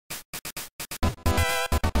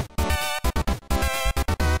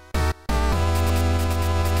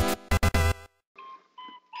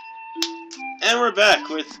And we're back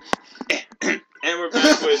with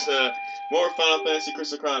more Final Fantasy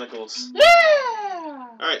Crystal Chronicles. Yeah!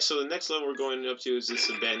 Alright, so the next level we're going up to is this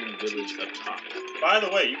abandoned village up top. By the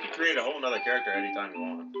way, you can create a whole nother character anytime you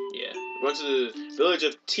want. Yeah. We're going to the village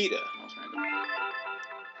of Pt.7.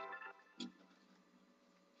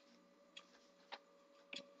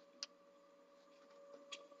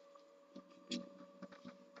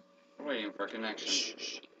 I'm waiting for a connection.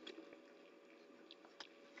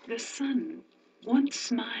 The sun once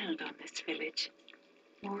smiled on this village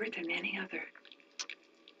more than any other.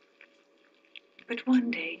 But one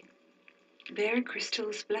day, their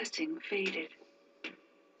crystal's blessing faded.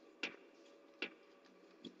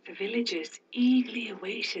 The villagers eagerly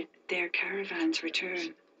awaited their caravan's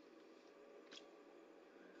return.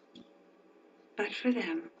 But for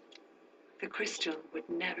them, the crystal would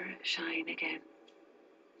never shine again.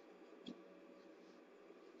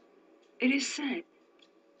 It is said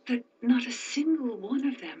that not a single one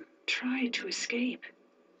of them tried to escape.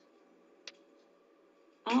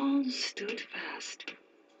 All stood fast,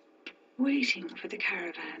 waiting for the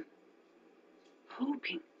caravan,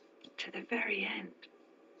 hoping to the very end.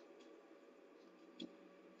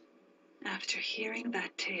 After hearing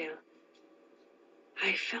that tale,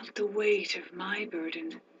 I felt the weight of my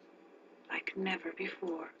burden like never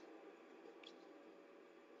before.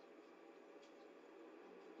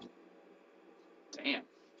 Damn.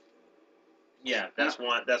 Yeah, that's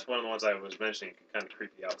one of the ones I was mentioning. It can kind of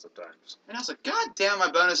creep you out sometimes. And I was like, God damn,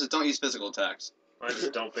 my bonuses don't use physical attacks. I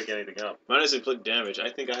just don't pick anything up. Mine doesn't inflict damage.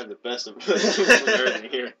 I think I have the best of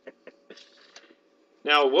everything here.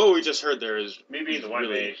 Now, what we just heard there is Me being the white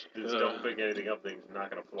really, mage, just don't pick anything up. Things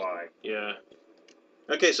not gonna fly. Yeah.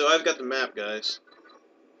 Okay, so I've got the map, guys.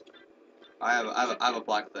 I have a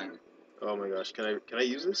black thing. Oh my gosh, can I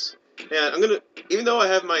use this? Yeah, I'm gonna. Even though I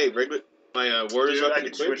have my warriors Dude, up I and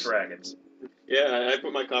can equipped. switch rackets. Yeah, I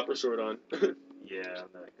put my copper sword on. Yeah, I'm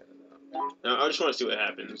not gonna. Now I just want to see what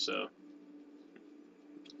happens. So.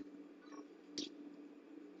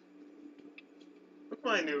 Look,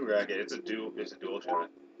 my new racket. It's a dual shot.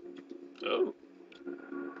 Oh.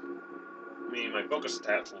 Meaning my focus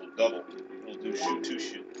attacks will double. We'll do We'll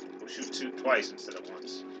shoot two twice instead of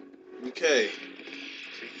once. Okay.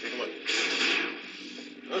 See, take a look.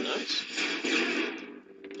 Oh, nice.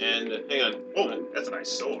 And hang on. Oh, that's a nice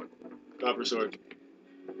sword. Copper sword.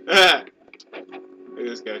 Ah! Look at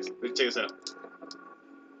this, guys. Check us out.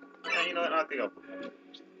 Yeah, you know what? I think I'll put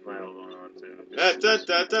my old one on too.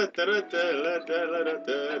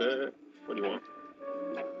 What do you want?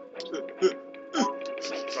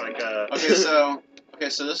 It's like Okay,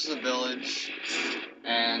 so this is a village,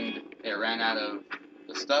 and it ran out of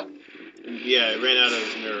the stuff. Yeah, it ran out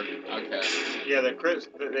of myrrh. Okay. yeah,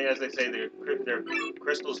 as they say, their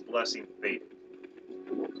crystal's blessing faded.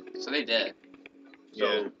 So they did. So,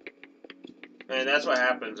 Yeah. and that's what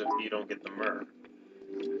happens if you don't get the myrrh.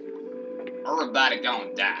 Everybody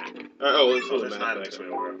gonna die. Oh, let's Oh, pull the there's map not back. this way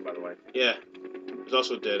over, by the way. Yeah. There's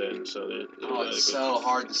also a dead end, so there's Oh, it's so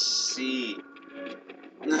hard to see.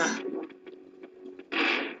 Anybody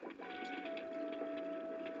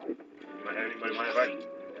mind if I?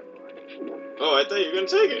 Oh, I thought you were gonna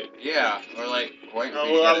take it. Yeah, or like wait.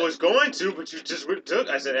 Oh, well, I was going to, but you just took.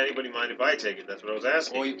 I said, anybody mind if I take it? That's what I was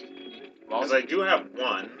asking. Because I do have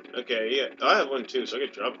one. Okay, yeah. I have one too, so I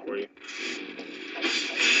can drop it for you.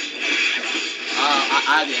 I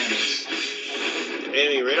have the enemies.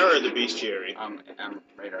 Enemy radar or the bestiary?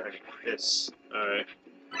 Radar. This. Alright.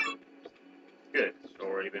 Good. It's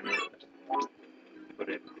already been put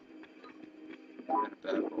in.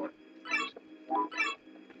 Bad boy.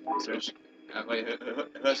 So, wait, who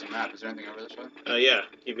has the map? Is there anything over this way? Yeah.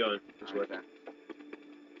 Keep going. This way. Okay.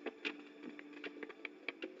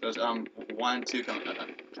 There's 1 and 2 coming up.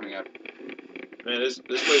 Man, this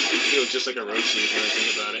place feels just like a roasty when I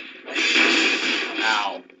think about it.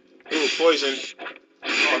 Ow. Ooh, poison.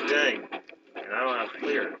 Oh, dang. And I don't have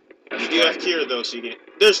clear. You do have clear though, so you can.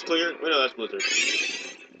 There's clear. Wait, no, that's blizzard.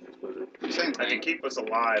 Same I can thing. keep us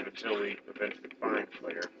alive until we eventually find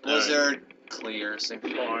clear. Blizzard, clear, same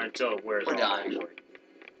thing. Or until it wears We're off, dying.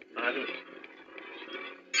 actually.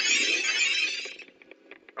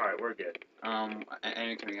 Alright, we're good.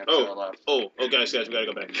 Enemy coming up to the left. Oh, guys, we gotta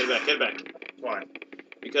go back. Get back. Why?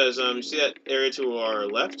 Because you see that area to our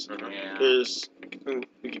left? Yeah. There's.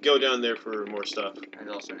 We could go down there for more stuff. There's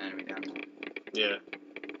also an enemy down there. Yeah.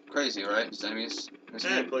 Crazy, right? There's enemies. It's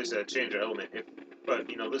a place that change our element. But,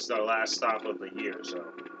 you know, this is our last stop of the year, so.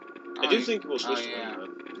 I do think we'll switch to yeah.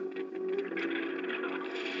 them.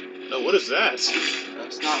 Oh, what is that?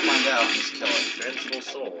 Let's not find out and just kill it. Vengeful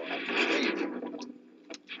soul. Leave.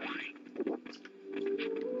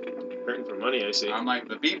 Hurting from money, I see. I'm like,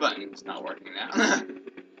 the B button's not working now.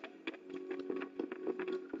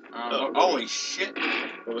 Holy shit.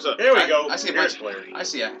 What was up? There we go. I see a Here's bunch. clarity. I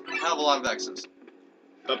see a hell of a lot of X's.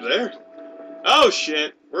 Up there? Oh,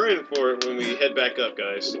 shit. We're in for it when we head back up,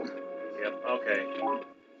 guys. Yep. Okay.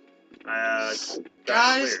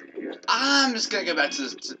 Guys, Clear. I'm just gonna go back to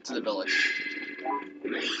the village.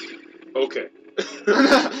 Okay.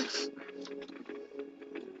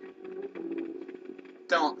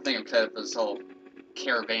 Don't think I'm excited for this whole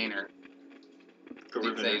caravaner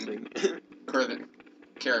Caribbean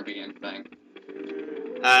Caribbean thing.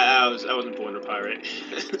 I wasn't born a pirate.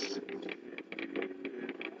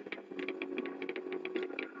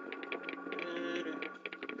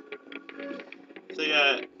 So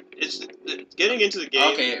yeah, it's getting into the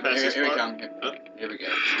game. Okay, past this here we part. come. Huh? Here we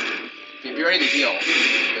go. If you're ready to heal,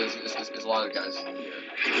 there's a lot of guys here.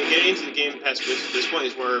 Getting into the game past this point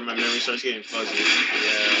is where my memory starts getting fuzzy.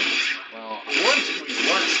 Yeah. Well, We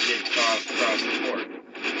did cross the port.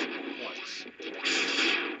 Once.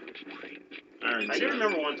 I do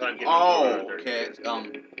remember one time getting okay.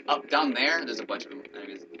 Up down there, there's a bunch of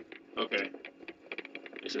enemies. Okay.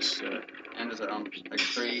 It's just And there's like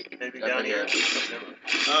 3 Maybe up down here.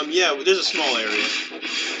 yeah, there's a small area.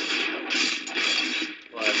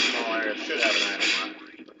 Well, that small area should have an item on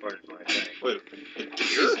it, according to my thing. Wait,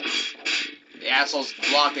 sure. The asshole's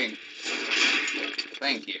blocking.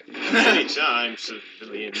 Thank you. Anytime,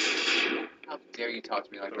 civilian. How dare you talk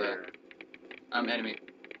to me like that? Enemy.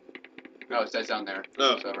 Oh, it says down there.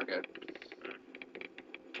 Oh. So we're good.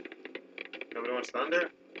 Nobody wants thunder?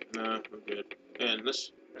 No, we're good. And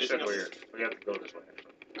this. I said weird. We have to go this way.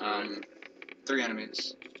 3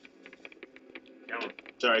 enemies. Come on.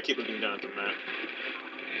 Sorry, I keep looking down at the map.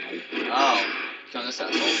 Oh, killing this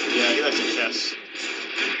asshole. Yeah, he likes to chess.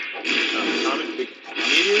 Comet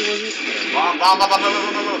meteor, was it? Yeah. Bomb.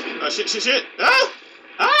 Oh, shit! Ah!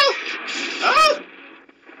 Ah! Ah!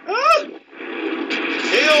 Ah!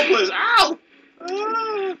 Hail, please! Ow!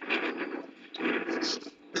 Ah!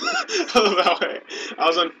 I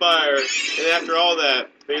was on fire, and after all that,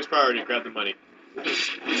 biggest priority, grab the money.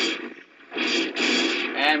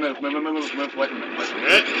 And move. Away from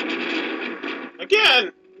me.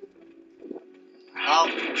 Again! Oh,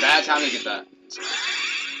 bad time to get that.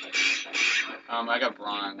 I got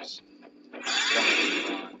bronze. Don't have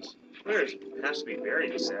bronze. Clear has to be very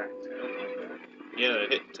exact. Yeah, the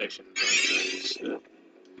hit detection is nice.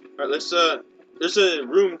 Alright, let's, there's a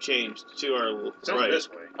room change to our right. This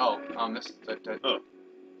way. Oh, this. Oh,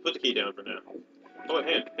 put the key down for now. Oh,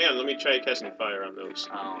 hang on, let me try casting fire on those.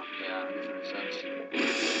 Oh, yeah, that makes sense.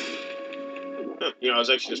 Huh, you know, I was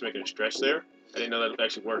actually just making a stretch there. I didn't know that would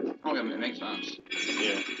actually work. Oh, yeah, it makes sense.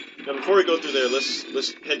 Yeah. Now, before we go through there, let's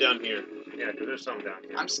head down here. Yeah, because there's some down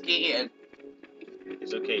here. I'm scared.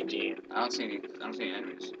 It's okay, Dean. I don't see any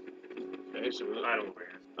enemies. Okay, so we look. I don't know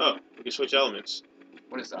where. Oh, we can switch elements.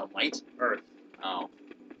 What is that? Light? Earth. Oh.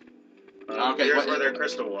 Okay, here's where their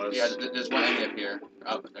crystal was. Yeah, there's one enemy up here.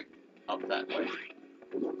 Up that way.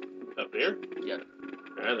 Up here? Yeah.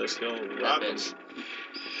 Alright, let's go. That Rock bitch.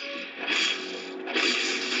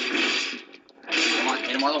 Come on,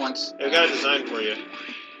 hit him more than once. Hey, we got a design for you.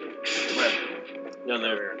 Where? Down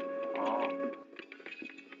there. Oh.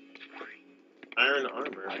 Iron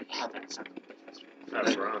armor. I have that.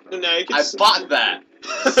 That's wrong. And now you can I bought that!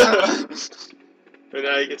 And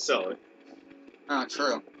now you can sell it. Oh,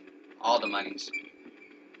 true. All the monies.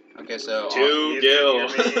 Okay, so... 2 gil.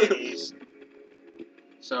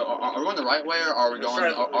 So, are we going the right way, or are we going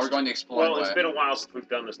the exploring way? Well, it's been a while since we've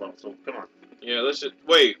done this level, so come on. Yeah, let's just...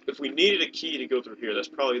 Wait, if we needed a key to go through here, that's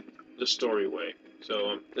probably the story way.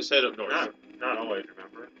 So, let's head up north. Not always,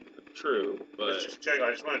 remember? True, but... Let's just check.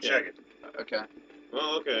 I just want to check it. Okay.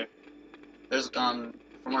 Well, okay. There's, from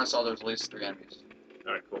what I saw, there's at least 3 enemies.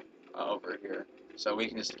 Alright, cool. Over here. So we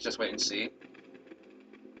can just wait and see.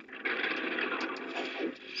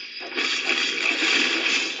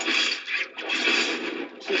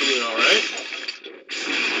 She's doing alright.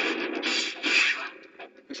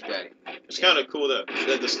 Who's your daddy? It's kind of cool that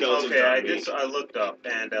the skeleton Okay, dropped me. I looked up,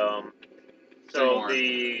 and, so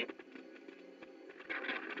the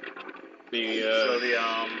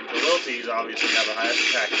Lilties obviously have the highest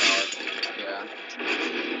attack power. Yeah.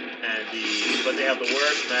 And but they have the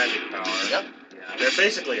worst magic power. Yep. Yeah, they're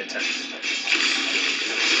basically a tank.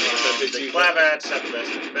 The Clavats have the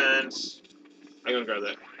best defense. I'm gonna grab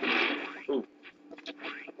that. Ooh.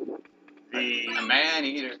 A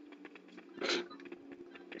man-eater.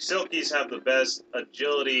 The Silkies have the best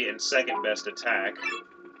agility and second best attack.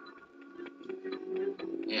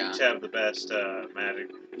 Yeah. Each have the best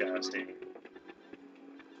magic casting.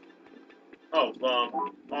 Oh,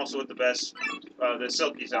 also with the best, the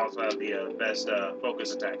Silkies also have the best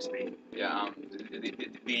focus attack speed. Yeah,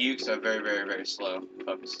 the Ukes are very, very, very slow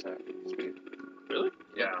focus attack speed. Really?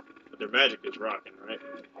 Yeah. But their magic is rocking, right?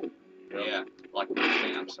 Yep. Yeah, like my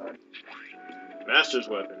thing, I'm sorry. Master's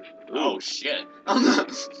weapon. Ooh. Oh, shit.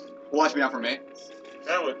 Watch me out for me.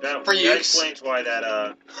 That For use. explains why that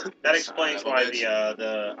explains Son of a why bitch.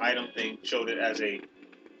 the item thing showed it as a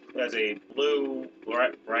blue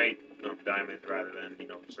bright diamond rather than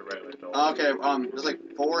just a regular gold. Okay, there's like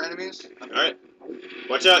 4 enemies. Okay. Alright.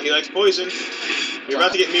 Watch out, he likes poison. You're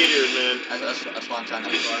about to get meteored, man. That's why I'm trying to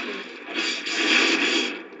move.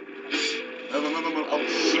 Move. Oh,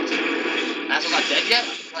 shit. Asshole's not dead yet?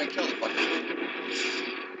 I'm trying to kill the fucker.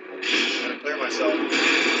 I'm gonna clear myself.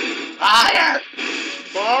 Fire!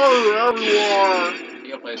 Fire everyone!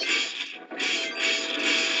 Heal, please.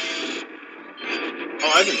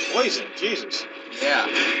 Oh, I've been poisoned. Jesus. Yeah.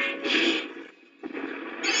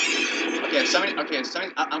 Okay, somebody, I'm getting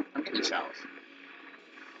a chalice.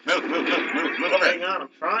 Move over Hang here. on, I'm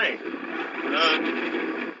trying.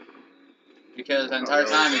 Because the entire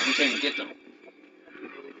time you can't get them.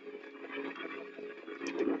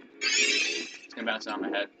 It's gonna bounce on my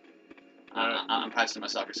head. I'm practicing my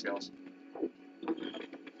soccer skills.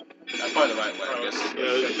 That's probably the right way, I guess. Yeah,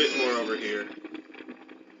 there's a bit more over here.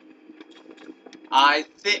 I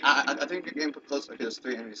think you're getting close. Okay, there's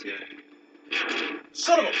 3 enemies here.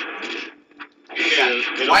 Son of a...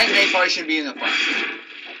 Yeah, White maid probably should be in the front.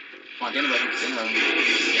 Come on, get in the rhythm.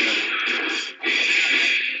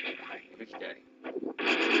 Who's daddy?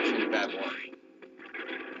 You're a bad boy.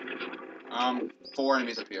 4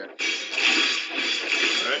 enemies up here.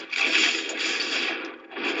 Alright.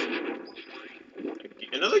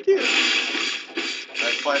 Another gear.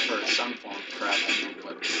 I fight for some form of crap. I don't know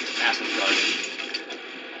what. Massive garden.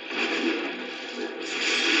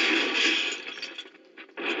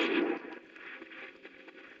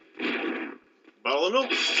 Bottle of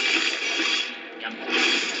milk. Yum.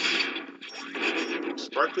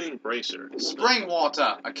 Sparkling bracer. Spring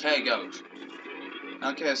water. Okay, goes.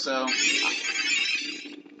 Okay, so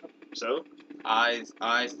So? I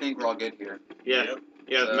think we're all good here. Yeah. Yep.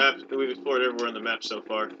 Yeah, the So- map. We've explored everywhere on the map so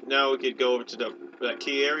far. Now we could go over to that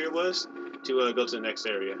key area was to go to the next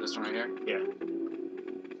area. This one right here. Yeah.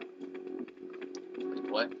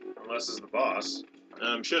 What? Unless it's the boss.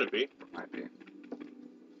 Should it be? Might be.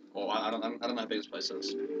 Well, I don't know how big this place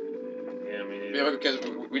is. Yeah, I mean... Yeah, because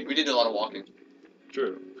we did a lot of walking.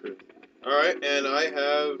 True. Alright, and I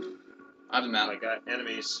have... I have a map. I got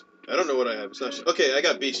enemies. I don't know what I have. It's not... Okay, I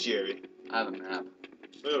got bestiary. I have a map.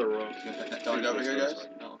 I got it wrong. Don't we go over here, guys?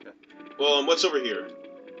 Oh, okay. Well, what's over here?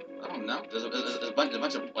 I don't know. There's a bunch of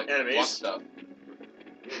like Enemies. block stuff.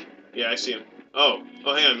 Yeah, I see him. Oh,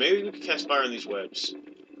 hang on. Maybe we can cast fire on these webs.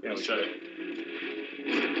 Yeah, Let's try it.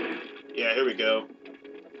 Yeah, here we go.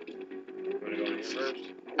 You wanna go in here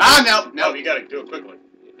first? Ah, no. No, you gotta do it quickly.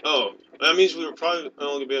 Oh, that means we were probably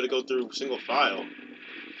only gonna be able to go through single file.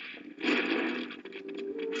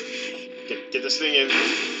 Get this thing in.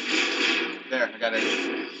 There, I got it.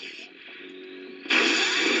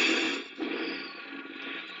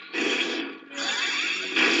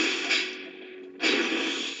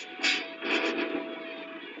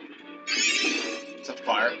 It's a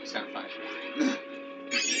fire. It's kind of funny.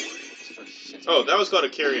 Oh, that was called a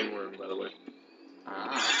carrion worm, by the way.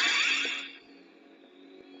 Ah.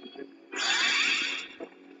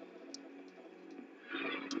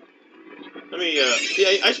 Let me,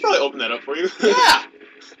 yeah, I should probably open that up for you. Yeah!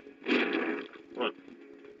 Come on.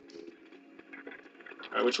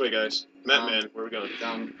 Alright, which way, guys? Map Man, where are we going?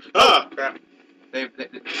 Down. Ah! Crap. They, Not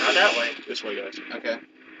that way. This way, guys. okay.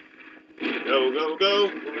 Go, go, go!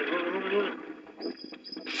 Move it.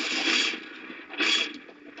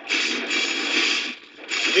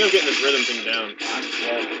 I think I'm getting this rhythm thing down.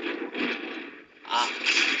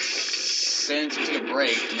 Since we took a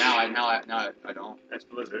break, now I don't. That's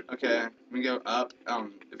Blizzard. Okay, we go up.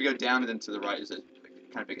 If we go down and then to the right is a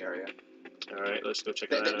kind of big area. Alright, let's go check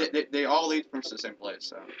that out. They all lead from the same place,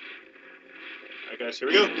 so. Alright, guys, here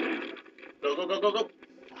we go. Go.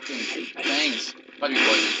 Fucking things. Might be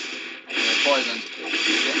poison. Poison.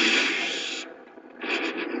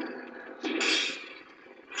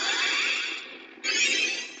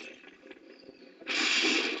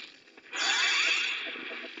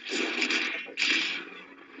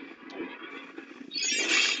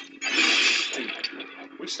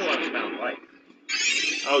 We still haven't found light.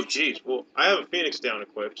 Oh, jeez. Well, I have a Phoenix down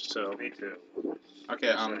equipped, so... Me too.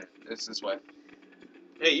 Okay, it's this way.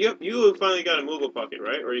 Hey, you finally got a movable pocket,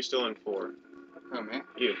 right? Or are you still on 4? Oh, me?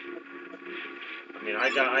 You. I mean,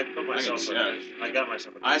 I put myself. I got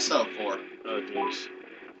myself. I still have 4. Oh, jeez.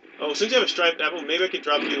 Oh, since you have a striped apple, maybe I could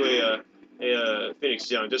drop you a Phoenix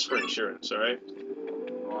down just for insurance, alright?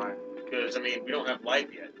 Why? Because, I mean, we don't have life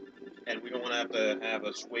yet. And we don't want to have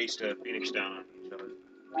us waste a Phoenix down on each other.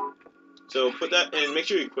 So put that, and make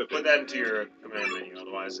sure you equip Put it. that into your command menu,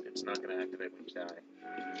 otherwise it's not going to activate when you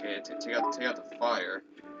die. Okay, take out the fire.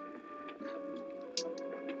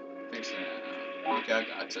 Thanks. Okay, I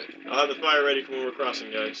got it. I'll have the fire ready for when we're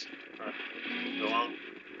crossing, guys. Alright. Go on.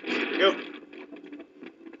 Here we go.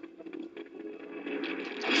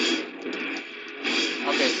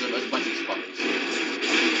 Okay, so there's a bunch of sparks.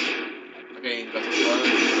 Okay, got the flood.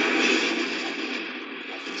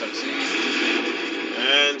 So see.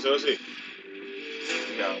 And so is he.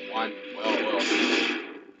 We got 1. Well.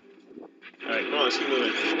 Alright, come on, let's keep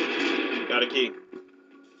moving. Got a key.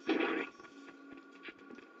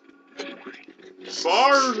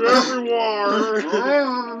 Fires everywhere!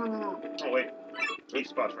 Oh, Oh, wait. Key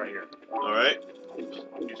spot's right here. Alright.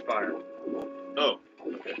 Use fire. Oh,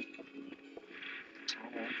 okay.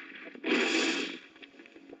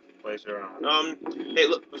 Place it around. Hey,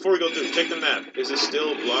 look, before we go through, check the map. Is this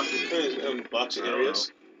still blocked, boxing I don't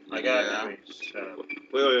areas? I got Yeah. enemies set up.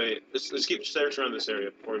 Wait. Let's keep searching around this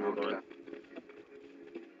area before we move okay. on.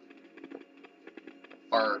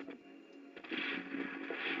 Fire.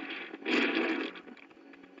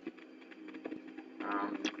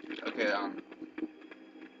 Okay,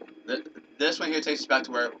 this one here takes us back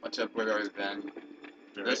to where we've already been.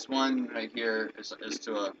 All This one right here is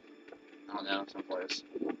to a, I don't know, someplace.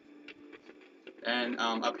 And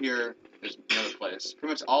up here is another place.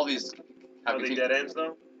 Pretty much all these have Are they dead ends,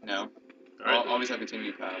 though? No. Alright, All these have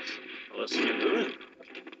continued paths. let's keep moving.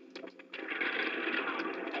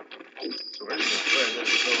 So we're just going to clear this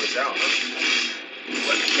until we're down, huh?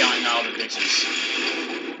 We're killing all the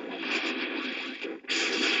bitches.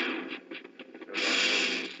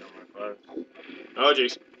 Oh,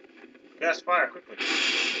 jeez. Cast fire, quickly.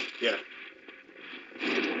 Yeah.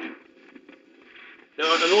 No,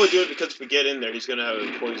 I'm only doing it because if we get in there, he's gonna have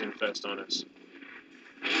a poison fest on us.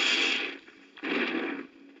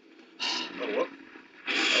 Oh, whoop.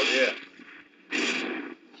 Oh, yeah.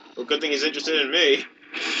 Well, good thing he's interested in me.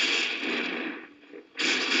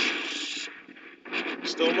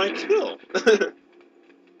 Stole my kill.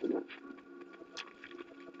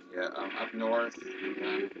 Yeah, up north.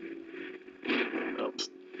 And, Oh.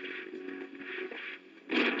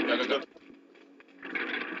 go.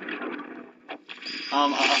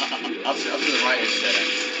 Up to the right is dead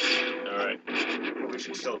end. Alright. But we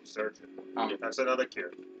should still search it. Um, That's another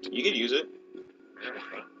cure. You could use it.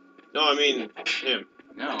 No, I mean, him.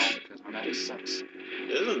 no, because my magic sucks.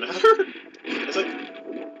 It doesn't matter. It's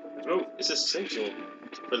like, Move. it's essential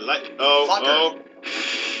for life. Oh, Fucker. oh.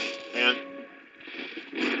 And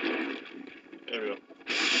there we go.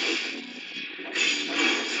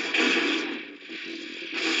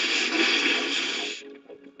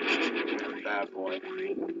 Bad boy.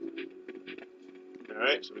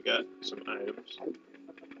 Alright, so we got some items.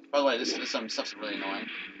 By the way, this stuff's really annoying.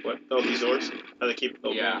 What? Oh, these doors? How they keep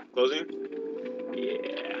opening Yeah. and closing?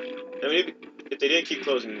 Yeah. I mean, if they didn't keep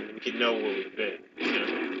closing, we could know where we've been. You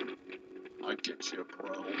know? I get you,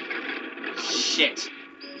 bro. Shit.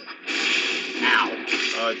 Ow.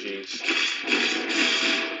 Oh, jeez.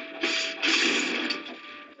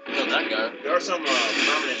 Kill that guy. There are some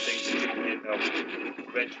permanent things that you can get that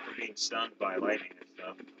prevent you from being stunned by lightning and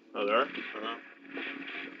stuff. Oh, there are? Uh-huh.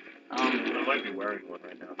 I I might be wearing one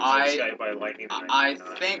right now. I- This guy by lightning.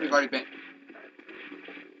 think we've already been.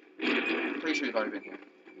 Pretty sure we've already been here.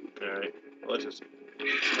 Alright. Well, let's just.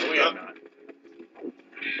 No, we have not.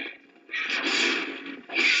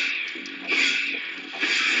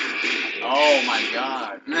 Oh my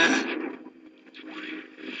god.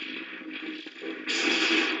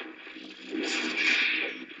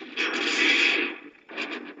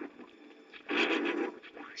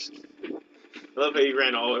 I love how you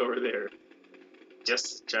ran all the way over there.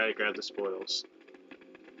 Just to try to grab the spoils.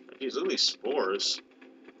 Jeez, look at these spores.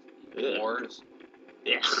 Ugh. Wars.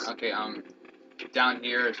 Yeah. Okay, down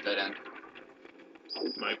here is dead end.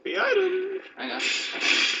 Might be item. I know.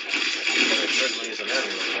 Well, there certainly is an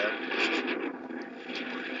enemy over there.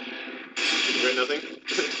 You read nothing?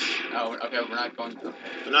 Oh, okay, we're not going. Okay.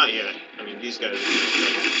 But not yet. I mean, these guys are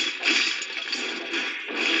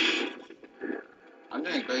I'm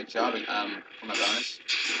doing a great job for my bonus.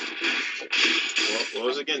 what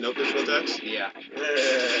was it again? No physical attacks? Yeah.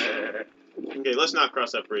 Okay, let's not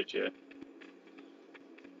cross that bridge yet.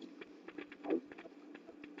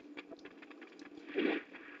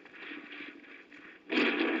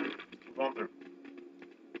 Going through.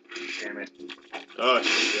 Damn it. Oh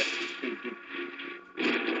shit.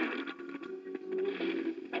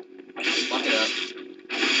 Lock it up.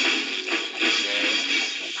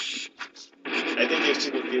 I think he was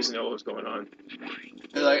too confused to know what was going on.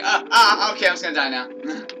 He's like, okay, I'm just gonna die now.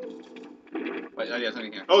 Wait, oh yeah,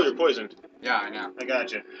 something here. Oh, you're poisoned. Yeah, I know. I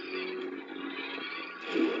got you.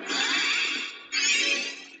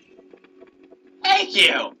 Thank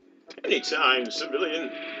you! Anytime, civilian.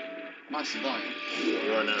 I'm not civilian.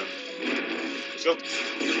 You are now. Let's go.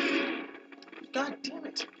 God damn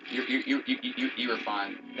it. You were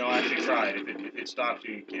fine. No, I actually tried. If it stops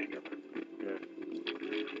you, you can't go.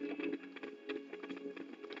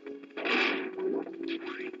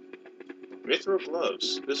 Mithril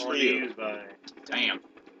gloves. This for Only you. used by... Damn.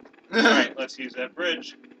 Alright, let's use that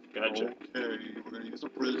bridge. Gotcha. Okay, we're gonna use the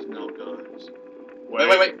bridge now, guys.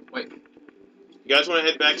 Wait. Wait. You guys want to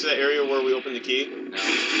head back to that area where we opened the key? No.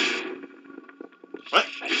 What?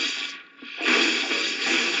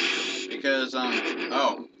 Because,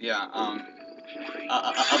 oh, yeah, up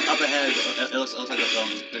ahead, it looks like the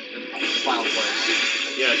final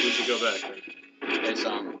place. Yeah, we should go back then. It's,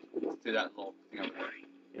 through that whole thing over there.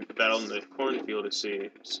 In the battle in the cornfield, it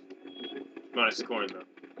seems. Minus the corn, though.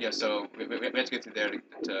 Yeah, so we have to get through there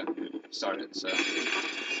to start it, so.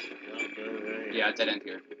 Yeah, dead end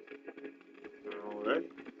here. Alright.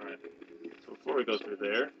 So before we go through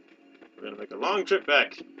there, we're gonna make a long trip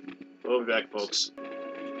back. We'll be back, folks.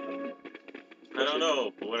 I don't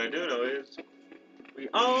know, but what I do know is... we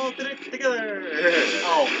all did it together!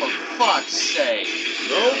 Oh, for fuck's sake!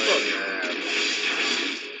 No fuck.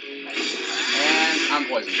 And I'm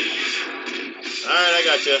poisoned. Alright, I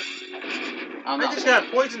gotcha. I'm I not. just got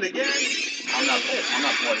poisoned again! I'm not poisoned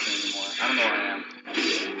anymore. I don't know where I am.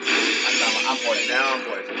 I'm poisoned. Now I'm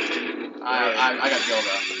poisoned. I got killed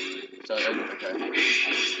though, so it's okay.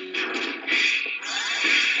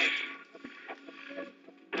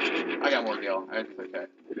 I got more gil. It's okay.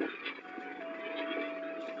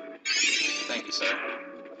 Thank you, sir.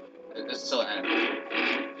 It's still an enemy.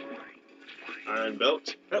 Iron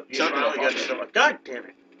belt. Oh, you Chocolate finally got pocket. so much. God damn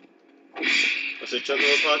it! What's a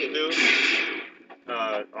chocolate pocket do?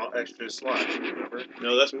 All extra slots, remember?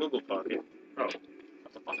 No, that's Moogle pocket. Oh.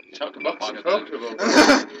 What the fuck? Chocolate pocket. Chocolate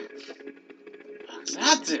What's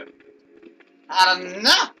that do? I don't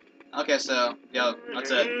know. Okay, so yo,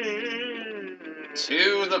 that's it.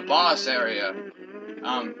 To the boss area.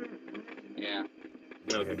 Yeah.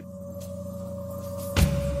 Okay.